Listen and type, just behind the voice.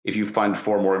if you fund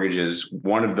 4 mortgages,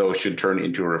 one of those should turn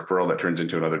into a referral that turns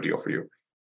into another deal for you.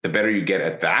 The better you get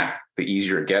at that, the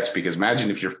easier it gets, because imagine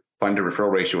if your fund to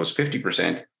referral ratio was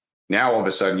 50%, now all of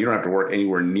a sudden you don't have to work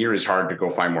anywhere near as hard to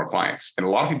go find more clients. And a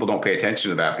lot of people don't pay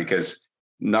attention to that because,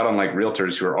 not unlike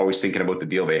realtors who are always thinking about the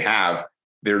deal they have,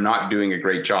 they're not doing a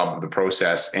great job of the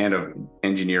process and of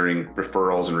engineering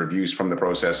referrals and reviews from the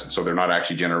process. So they're not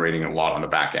actually generating a lot on the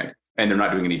back end, and they're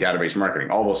not doing any database marketing.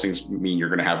 All those things mean you're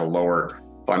going to have a lower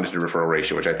fund to referral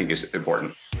ratio, which I think is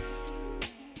important.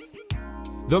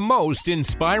 The most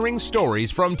inspiring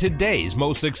stories from today's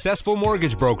most successful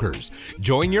mortgage brokers.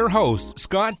 Join your host,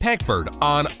 Scott Peckford,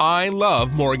 on I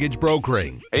Love Mortgage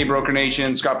Brokering. Hey, Broker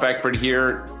Nation, Scott Peckford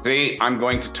here. Today, I'm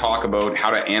going to talk about how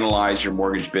to analyze your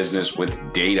mortgage business with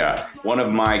data. One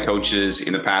of my coaches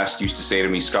in the past used to say to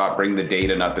me, Scott, bring the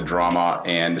data, not the drama.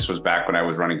 And this was back when I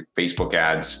was running Facebook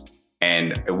ads,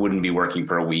 and it wouldn't be working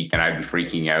for a week, and I'd be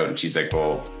freaking out. And she's like,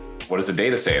 well, what does the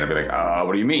data say? And I'd be like,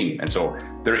 what do you mean? And so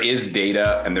there is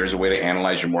data, and there's a way to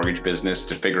analyze your mortgage business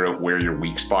to figure out where your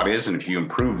weak spot is. And if you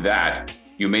improve that,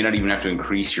 you may not even have to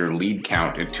increase your lead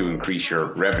count to increase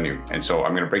your revenue. And so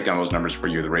I'm going to break down those numbers for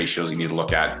you, the ratios you need to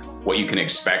look at, what you can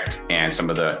expect, and some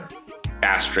of the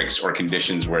asterisks or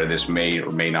conditions where this may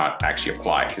or may not actually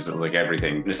apply, because it's like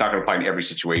everything. It's not going to apply in every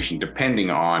situation, depending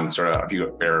on sort of a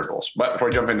few variables. But before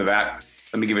I jump into that,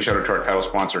 let me give a shout out to our title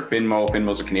sponsor, Finmo.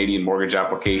 Finmo is a Canadian mortgage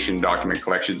application, document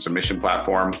collection, submission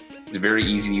platform. It's very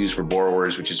easy to use for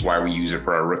borrowers, which is why we use it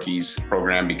for our rookies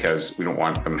program, because we don't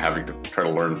want them having to try to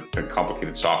learn the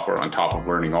complicated software on top of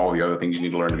learning all the other things you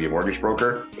need to learn to be a mortgage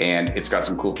broker. And it's got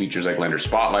some cool features like lender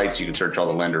spotlight, so you can search all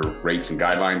the lender rates and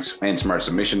guidelines, and smart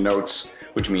submission notes,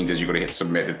 which means as you go to hit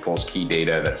submit, it pulls key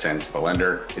data that sends to the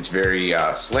lender. It's very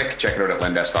slick. Check it out at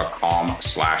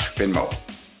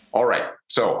lendesk.com/Finmo. All right.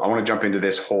 So I want to jump into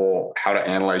this whole how to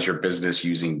analyze your business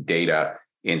using data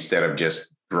instead of just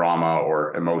drama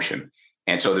or emotion.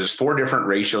 And so there's 4 different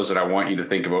ratios that I want you to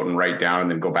think about and write down,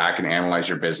 and then go back and analyze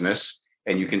your business.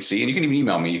 And you can see, and you can even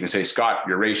email me. You can say, Scott,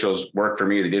 your ratios worked for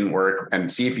me, they didn't work,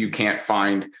 and see if you can't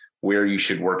find where you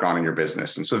should work on in your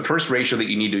business. And so the first ratio that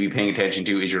you need to be paying attention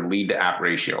to is your lead to app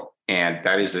ratio. And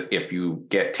that is if you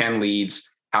get 10 leads,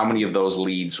 how many of those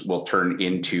leads will turn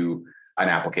into an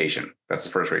application? That's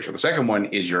the first ratio. The second one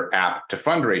is your app to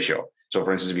fund ratio. So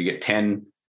for instance, if you get 10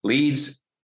 leads,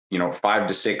 5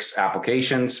 to 6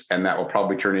 applications, and that will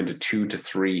probably turn into 2 to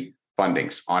 3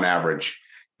 fundings on average.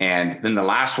 And then the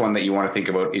last one that you want to think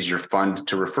about is your fund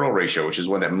to referral ratio, which is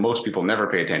one that most people never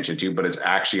pay attention to, but it's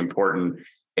actually important.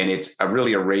 And it's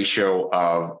really a ratio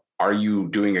of, are you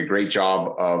doing a great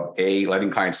job of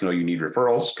letting clients know you need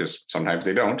referrals? Because sometimes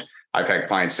they don't. I've had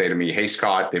clients say to me, hey,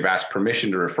 Scott, they've asked permission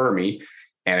to refer me.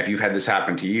 And if you've had this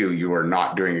happen to you, you are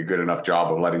not doing a good enough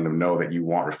job of letting them know that you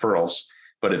want referrals.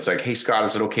 But it's like, hey, Scott,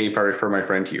 is it okay if I refer my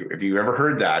friend to you? If you ever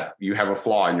heard that, you have a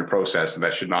flaw in your process, and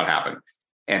that should not happen.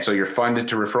 And so your funded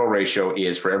to referral ratio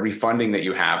is, for every funding that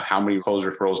you have, how many closed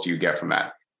referrals do you get from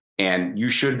that? And you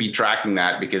should be tracking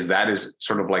that, because that is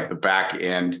sort of like the back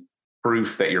end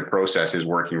proof that your process is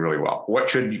working really well. What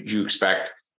should you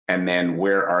expect? And then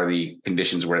where are the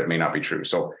conditions where it may not be true?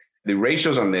 So the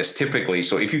ratios on this typically,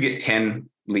 so if you get 10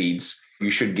 leads,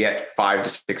 you should get 5 to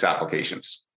 6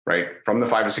 applications, right? From the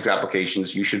 5 to 6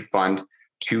 applications, you should fund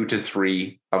 2 to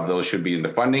 3 of those should be in the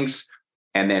fundings.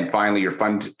 And then finally, your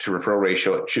fund to referral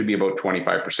ratio should be about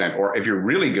 25%. Or if you're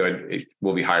really good, it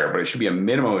will be higher, but it should be a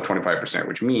minimum of 25%,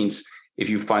 which means if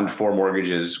you fund 4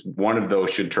 mortgages, one of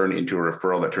those should turn into a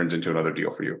referral that turns into another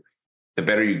deal for you. The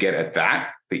better you get at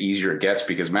that, the easier it gets,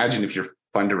 because imagine if your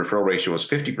fund to referral ratio is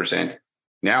 50%,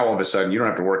 now all of a sudden you don't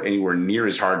have to work anywhere near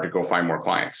as hard to go find more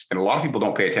clients. And a lot of people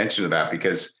don't pay attention to that,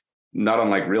 because, not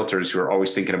unlike realtors who are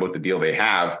always thinking about the deal they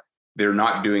have, they're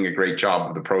not doing a great job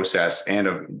of the process and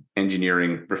of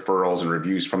engineering referrals and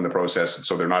reviews from the process.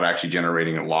 So they're not actually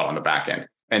generating a lot on the back end,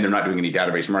 and they're not doing any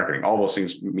database marketing. All those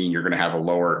things mean you're going to have a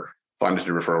lower fund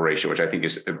to referral ratio, which I think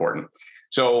is important.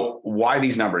 So why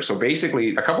these numbers? So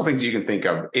basically, a couple of things you can think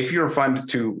of. If your fund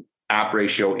to app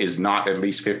ratio is not at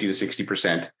least 50 to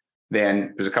 60%,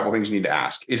 then there's a couple of things you need to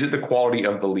ask. Is it the quality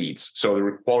of the leads? So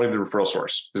the quality of the referral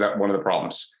source, is that one of the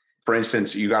problems? For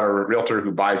instance, you got a realtor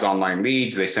who buys online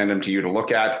leads, they send them to you to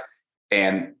look at,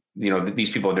 and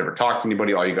these people have never talked to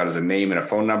anybody. All you got is a name and a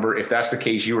phone number. If that's the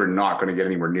case, you are not going to get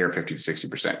anywhere near 50 to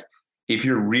 60%. If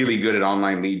you're really good at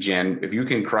online lead gen, if you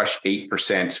can crush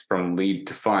 8% from lead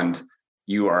to fund,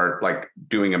 you are like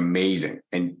doing amazing,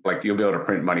 and like you'll be able to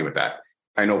print money with that.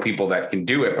 I know people that can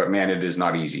do it, but man, it is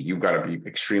not easy. You've got to be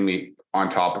extremely on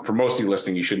top. For most of you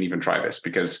listening, you shouldn't even try this,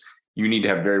 because you need to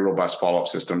have very robust follow-up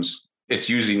systems. it's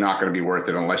usually not going to be worth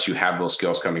it unless you have those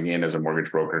skills coming in as a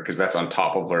mortgage broker, because that's on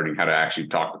top of learning how to actually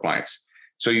talk to clients.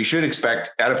 So you should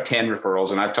expect out of 10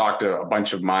 referrals, and I've talked to a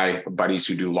bunch of my buddies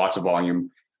who do lots of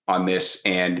volume on this,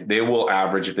 and they will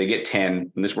average, if they get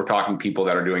 10, and this we're talking people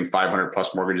that are doing 500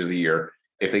 plus mortgages a year,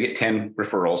 if they get 10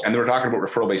 referrals, and we're talking about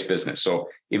referral-based business. So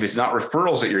if it's not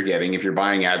referrals that you're getting, if you're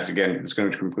buying ads, again, it's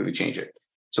going to completely change it.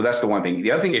 So that's the one thing.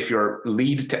 The other thing, if your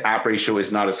lead to app ratio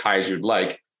is not as high as you'd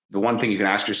like, the one thing you can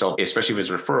ask yourself, especially if it's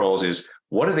referrals, is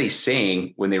what are they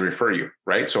saying when they refer you,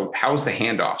 right? So how's the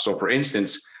handoff? So for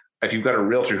instance, if you've got a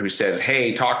realtor who says,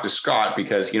 hey, talk to Scott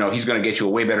because, he's going to get you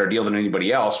a way better deal than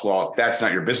anybody else. Well, that's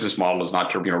not your business model, is not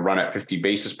to run at 50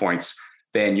 basis points.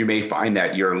 Then you may find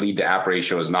that your lead to app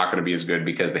ratio is not going to be as good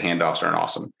because the handoffs aren't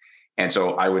awesome. And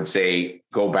so I would say,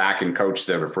 go back and coach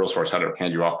the referral source how to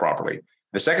hand you off properly.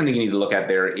 The second thing you need to look at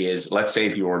there is, let's say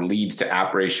if your lead to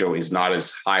app ratio is not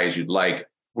as high as you'd like,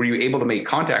 were you able to make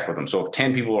contact with them? So if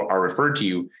 10 people are referred to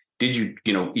you, did you,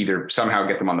 either somehow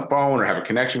get them on the phone or have a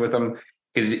connection with them?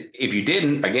 Because if you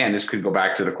didn't, again, this could go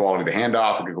back to the quality of the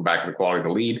handoff, it could go back to the quality of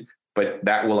the lead, but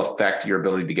that will affect your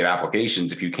ability to get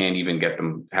applications if you can't even get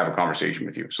them to have a conversation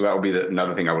with you. So that would be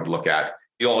another thing I would look at.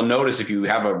 You'll notice if you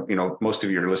have most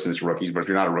of your listeners are rookies, but if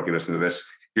you're not a rookie, listen to this,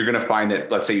 you're going to find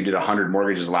that, let's say you did 100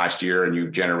 mortgages last year and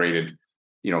you generated,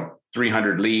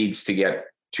 300 leads to get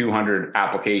 200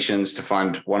 applications to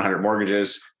fund 100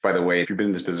 mortgages. By the way, if you've been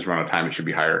in this business for a long time, it should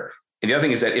be higher. And the other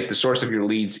thing is that if the source of your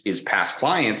leads is past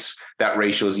clients, that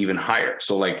ratio is even higher.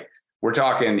 So like we're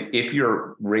talking, if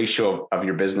your ratio of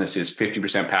your business is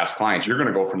 50% past clients, you're going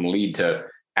to go from lead to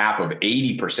app of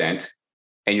 80%,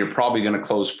 and you're probably going to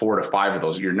close 4 to 5 of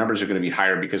those. Your numbers are going to be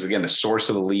higher because, again, the source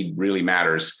of the lead really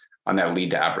matters on that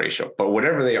lead to app ratio. But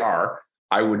whatever they are,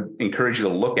 I would encourage you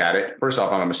to look at it. First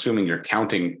off, I'm assuming you're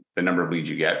counting the number of leads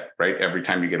you get, right? Every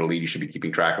time you get a lead, you should be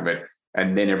keeping track of it.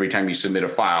 And then every time you submit a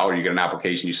file or you get an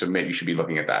application you submit, you should be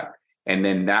looking at that. And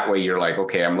then that way you're like,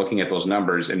 okay, I'm looking at those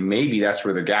numbers, and maybe that's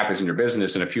where the gap is in your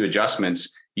business, and a few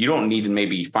adjustments. You don't need to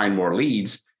maybe find more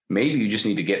leads. Maybe you just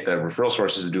need to get the referral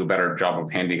sources to do a better job of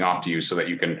handing off to you so that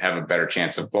you can have a better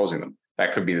chance of closing them.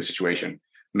 That could be the situation.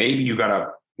 Maybe you got to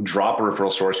drop a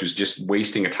referral source who's just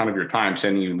wasting a ton of your time,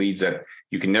 sending you leads that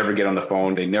you can never get on the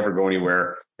phone. They never go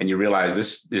anywhere. And you realize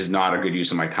this is not a good use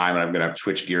of my time, and I'm going to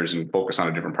switch gears and focus on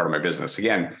a different part of my business.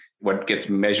 Again, what gets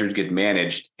measured gets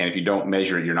managed. And if you don't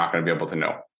measure it, you're not going to be able to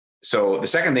know. So the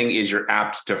second thing is your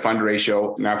app to fund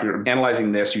ratio. Now, if you're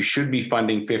analyzing this, you should be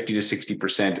funding 50 to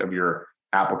 60% of your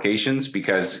applications,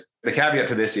 because the caveat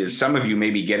to this is some of you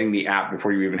may be getting the app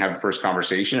before you even have the first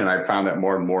conversation. And I've found that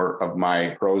more and more of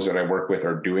my pros that I work with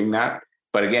are doing that.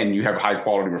 But again, you have high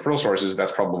quality referral sources,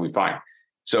 that's probably fine.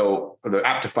 So the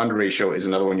app to fund ratio is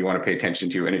another one you want to pay attention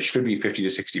to, and it should be 50 to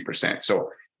 60%. So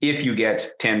if you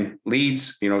get 10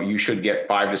 leads, you should get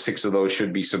 5 to 6 of those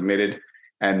should be submitted.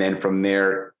 And then from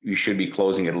there, you should be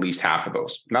closing at least half of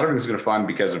those. Not everything's going to fund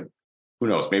because of, who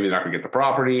knows, maybe they're not going to get the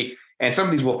property. And some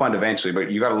of these will fund eventually,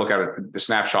 but you got to look at it, the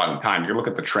snapshot in time. You look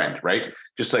at the trend, right?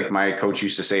 Just like my coach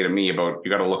used to say to me about, you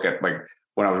got to look at, like,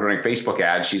 when I was running Facebook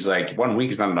ads, she's like, 1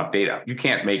 week is not enough data. You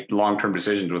can't make long-term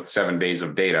decisions with 7 days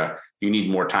of data. You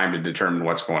need more time to determine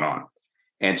what's going on.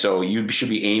 And so you should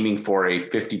be aiming for a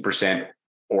 50%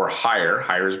 or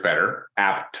higher is better,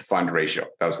 app to fund ratio.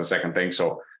 That was the second thing.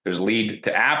 So there's lead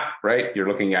to app, right? You're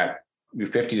looking at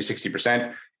 50 to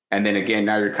 60%. And then again,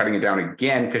 now you're cutting it down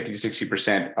again, 50 to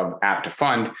 60% of app to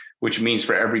fund, which means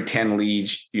for every 10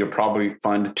 leads, you'll probably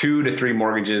fund 2 to 3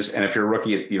 mortgages. And if you're a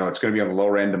rookie, it's going to be on the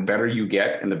lower end. The better you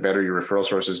get and the better your referral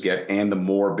sources get and the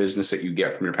more business that you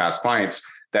get from your past clients,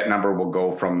 that number will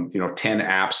go from 10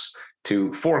 apps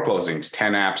to 4 closings,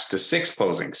 10 apps to 6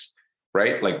 closings,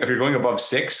 right? Like if you're going above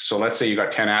 6, so let's say you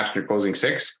got 10 apps and you're closing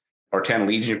 6, or 10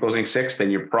 leads and you're closing 6,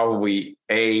 then you're probably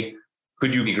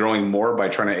could you be growing more by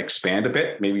trying to expand a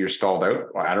bit? Maybe you're stalled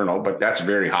out. Well, I don't know, but that's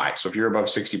very high. So if you're above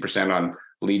 60% on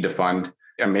lead to fund,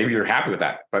 and maybe you're happy with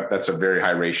that, but that's a very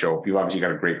high ratio. You've obviously got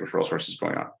a great referral sources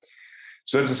going on.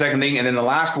 So that's the second thing. And then the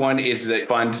last one is the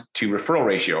fund to referral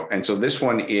ratio. And so this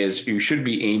one is you should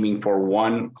be aiming for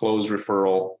 1 closed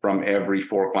referral from every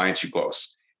 4 clients you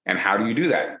close. And how do you do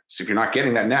that? So if you're not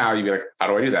getting that now, you'd be like, how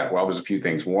do I do that? Well, there's a few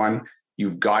things. One,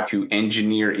 you've got to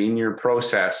engineer in your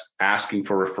process asking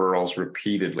for referrals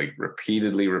repeatedly.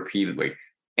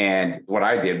 And what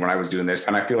I did when I was doing this,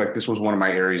 and I feel like this was one of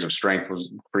my areas of strength,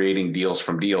 was creating deals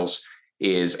from deals,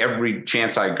 is every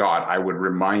chance I got, I would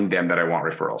remind them that I want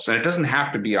referrals. And it doesn't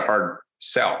have to be a hard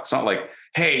sell. It's not like,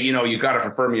 hey, you got to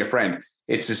refer me a friend.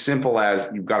 It's as simple as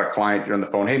you've got a client, you're on the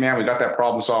phone. Hey man, we got that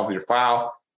problem solved with your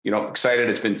file.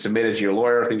 Excited. It's been submitted to your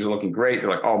lawyer. Things are looking great.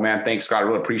 They're like, oh man, thanks, Scott. I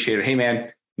really appreciate it. Hey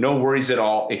man, no worries at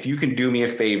all. If you can do me a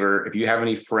favor, if you have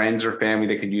any friends or family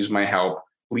that could use my help,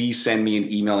 please send me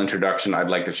an email introduction. I'd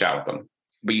like to chat with them.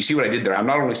 But you see what I did there? I'm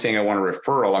not only saying I want a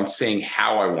referral, I'm saying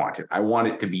how I want it. I want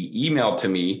it to be emailed to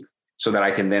me so that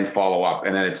I can then follow up.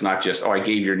 And then it's not just, I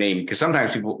gave your name. Because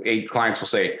sometimes clients will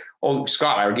say, oh,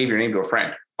 Scott, I gave your name to a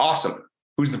friend. Awesome.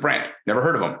 Who's the friend? Never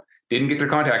heard of them. Didn't get their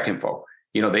contact info.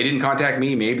 They didn't contact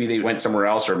me. Maybe they went somewhere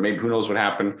else, or maybe who knows what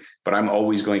happened. But I'm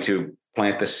always going to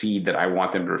plant the seed that I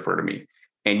want them to refer to me.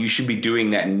 And you should be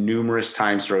doing that numerous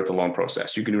times throughout the loan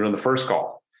process. You can do it on the first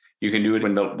call. You can do it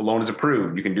when the loan is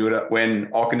approved. You can do it when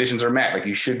all conditions are met. Like,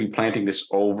 you should be planting this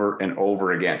over and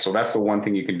over again. So that's the one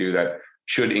thing you can do that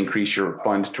should increase your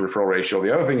fund to referral ratio.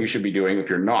 The other thing you should be doing, if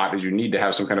you're not, is you need to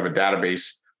have some kind of a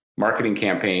database marketing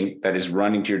campaign that is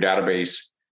running to your database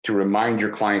to remind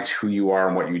your clients who you are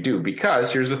and what you do.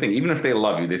 Because here's the thing, even if they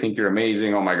love you, they think you're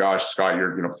amazing. Oh my gosh, Scott,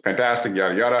 you're fantastic,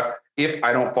 yada, yada. If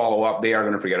I don't follow up, they are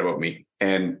going to forget about me.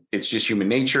 And it's just human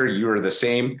nature. You're the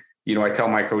same. I tell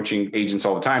my coaching agents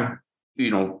all the time,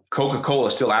 Coca-Cola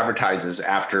still advertises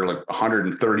after like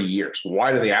 130 years.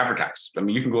 Why do they advertise? I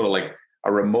mean, you can go to like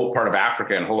a remote part of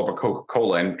Africa and hold up a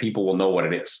Coca-Cola and people will know what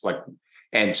it is.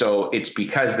 And so it's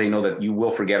because they know that you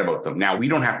will forget about them. Now, we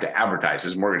don't have to advertise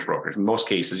as mortgage brokers. In most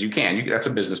cases, you can. That's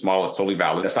a business model. It's totally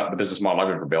valid. That's not the business model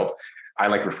I've ever built. I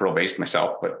like referral-based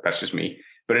myself, but that's just me.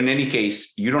 But in any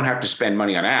case, you don't have to spend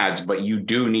money on ads, but you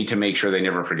do need to make sure they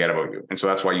never forget about you. And so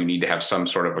that's why you need to have some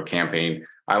sort of a campaign.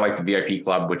 I like the VIP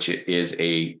Club, which is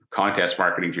a contest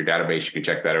marketing to your database. You can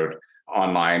check that out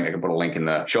online. I can put a link in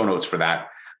the show notes for that.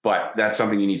 But that's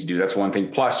something you need to do. That's one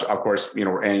thing. Plus, of course,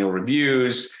 annual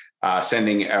reviews,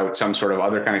 sending out some sort of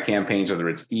other kind of campaigns, whether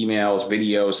it's emails,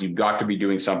 videos. You've got to be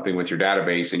doing something with your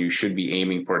database, and you should be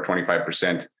aiming for a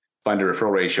 25% fund to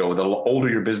referral ratio. The older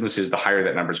your business is, the higher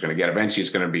that number is going to get. Eventually,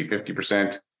 it's going to be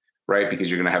 50%, right?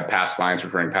 Because you're going to have past clients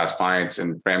referring past clients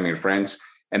and family and friends.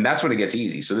 And that's when it gets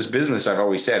easy. So this business, I've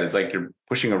always said, it's like you're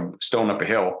pushing a stone up a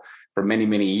hill for many,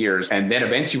 many years. And then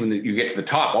eventually when you get to the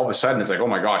top, all of a sudden it's like, oh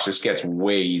my gosh, this gets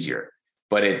way easier.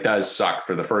 But it does suck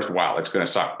for the first while. It's going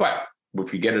to suck. But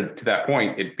if you get it to that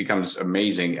point, it becomes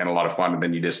amazing and a lot of fun. And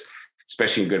then you just,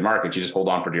 especially in good markets, you just hold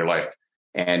on for dear life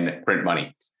and print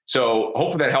money. So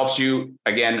hopefully that helps you.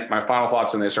 Again, my final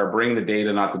thoughts on this are: bring the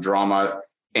data, not the drama.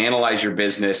 Analyze your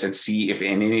business and see if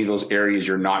in any of those areas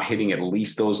you're not hitting at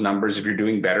least those numbers. If you're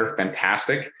doing better,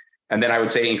 fantastic. And then I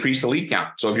would say increase the lead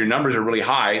count. So if your numbers are really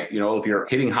high, if you're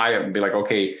hitting high up and be like,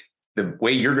 okay, the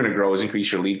way you're going to grow is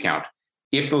increase your lead count.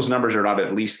 If those numbers are not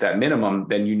at least that minimum,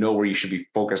 then you know where you should be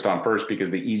focused on first, because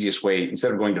the easiest way,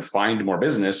 instead of going to find more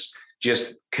business,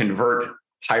 just convert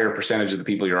higher percentage of the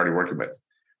people you're already working with,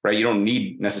 right? You don't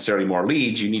need necessarily more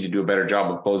leads. You need to do a better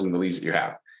job of closing the leads that you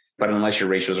have. But unless your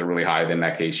ratios are really high, then in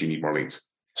that case, you need more leads.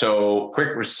 So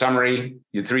quick summary,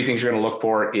 the three things you're going to look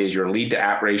for is your lead to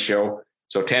app ratio.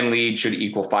 So 10 leads should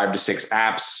equal 5 to 6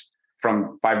 apps.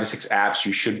 From 5 to 6 apps,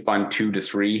 you should fund 2 to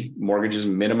 3 mortgages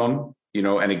minimum.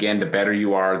 And again, the better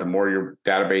you are, the more your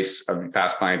database of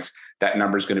past clients, that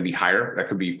number is going to be higher. That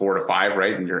could be 4 to 5,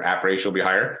 right? And your app ratio will be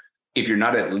higher. If you're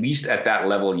not at least at that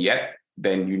level yet,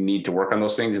 then you need to work on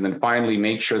those things. And then finally,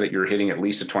 make sure that you're hitting at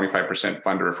least a 25%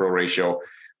 fund to referral ratio,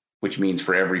 which means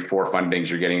for every 4 fundings,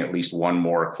 you're getting at least 1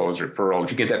 more closed referral.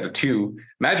 If you get that to 2,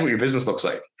 imagine what your business looks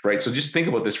like, right? So just think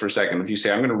about this for a second. If you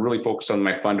say, I'm going to really focus on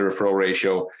my fund to referral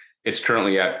ratio, it's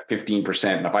currently at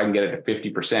 15%. And if I can get it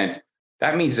to 50%,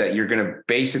 that means that you're going to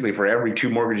basically, for every 2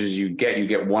 mortgages you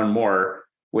get 1 more,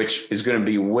 which is going to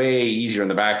be way easier on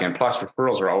the back end. Plus,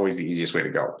 referrals are always the easiest way to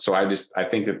go. So I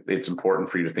think that it's important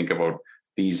for you to think about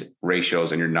these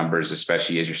ratios and your numbers,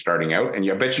 especially as you're starting out. And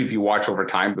I bet you if you watch over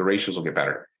time, the ratios will get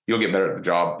better. You'll get better at the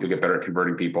job. You'll get better at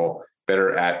converting people,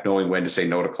 better at knowing when to say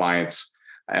no to clients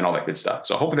and all that good stuff.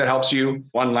 So hopefully that helps you.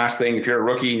 One last thing, if you're a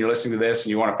rookie and you're listening to this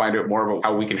and you want to find out more about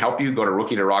how we can help you, go to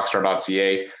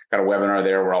rookie2rockstar.ca. Got a webinar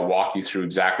there where I'll walk you through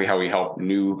exactly how we help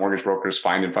new mortgage brokers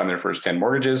find and fund their first 10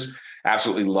 mortgages.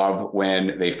 Absolutely love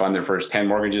when they fund their first 10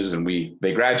 mortgages and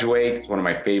they graduate. It's one of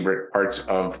my favorite parts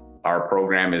of our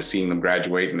program is seeing them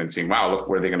graduate and then seeing, wow, look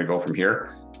where they're going to go from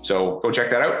here. So go check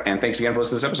that out. And thanks again for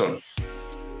listening to this episode.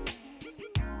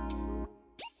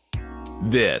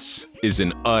 This is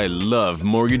an I Love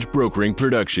Mortgage Brokering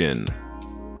production.